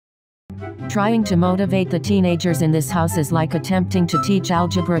Trying to motivate the teenagers in this house is like attempting to teach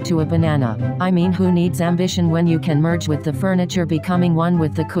algebra to a banana. I mean, who needs ambition when you can merge with the furniture, becoming one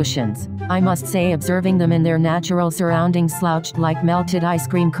with the cushions? I must say, observing them in their natural surroundings, slouched like melted ice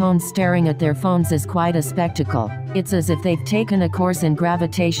cream cones staring at their phones, is quite a spectacle. It's as if they've taken a course in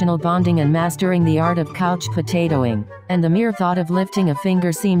gravitational bonding and mastering the art of couch potatoing, and the mere thought of lifting a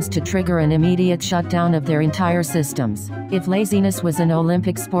finger seems to trigger an immediate shutdown of their entire systems. If laziness was an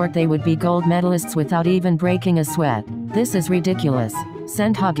Olympic sport, they would be gold medalists without even breaking a sweat. This is ridiculous.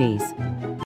 Send Huggies.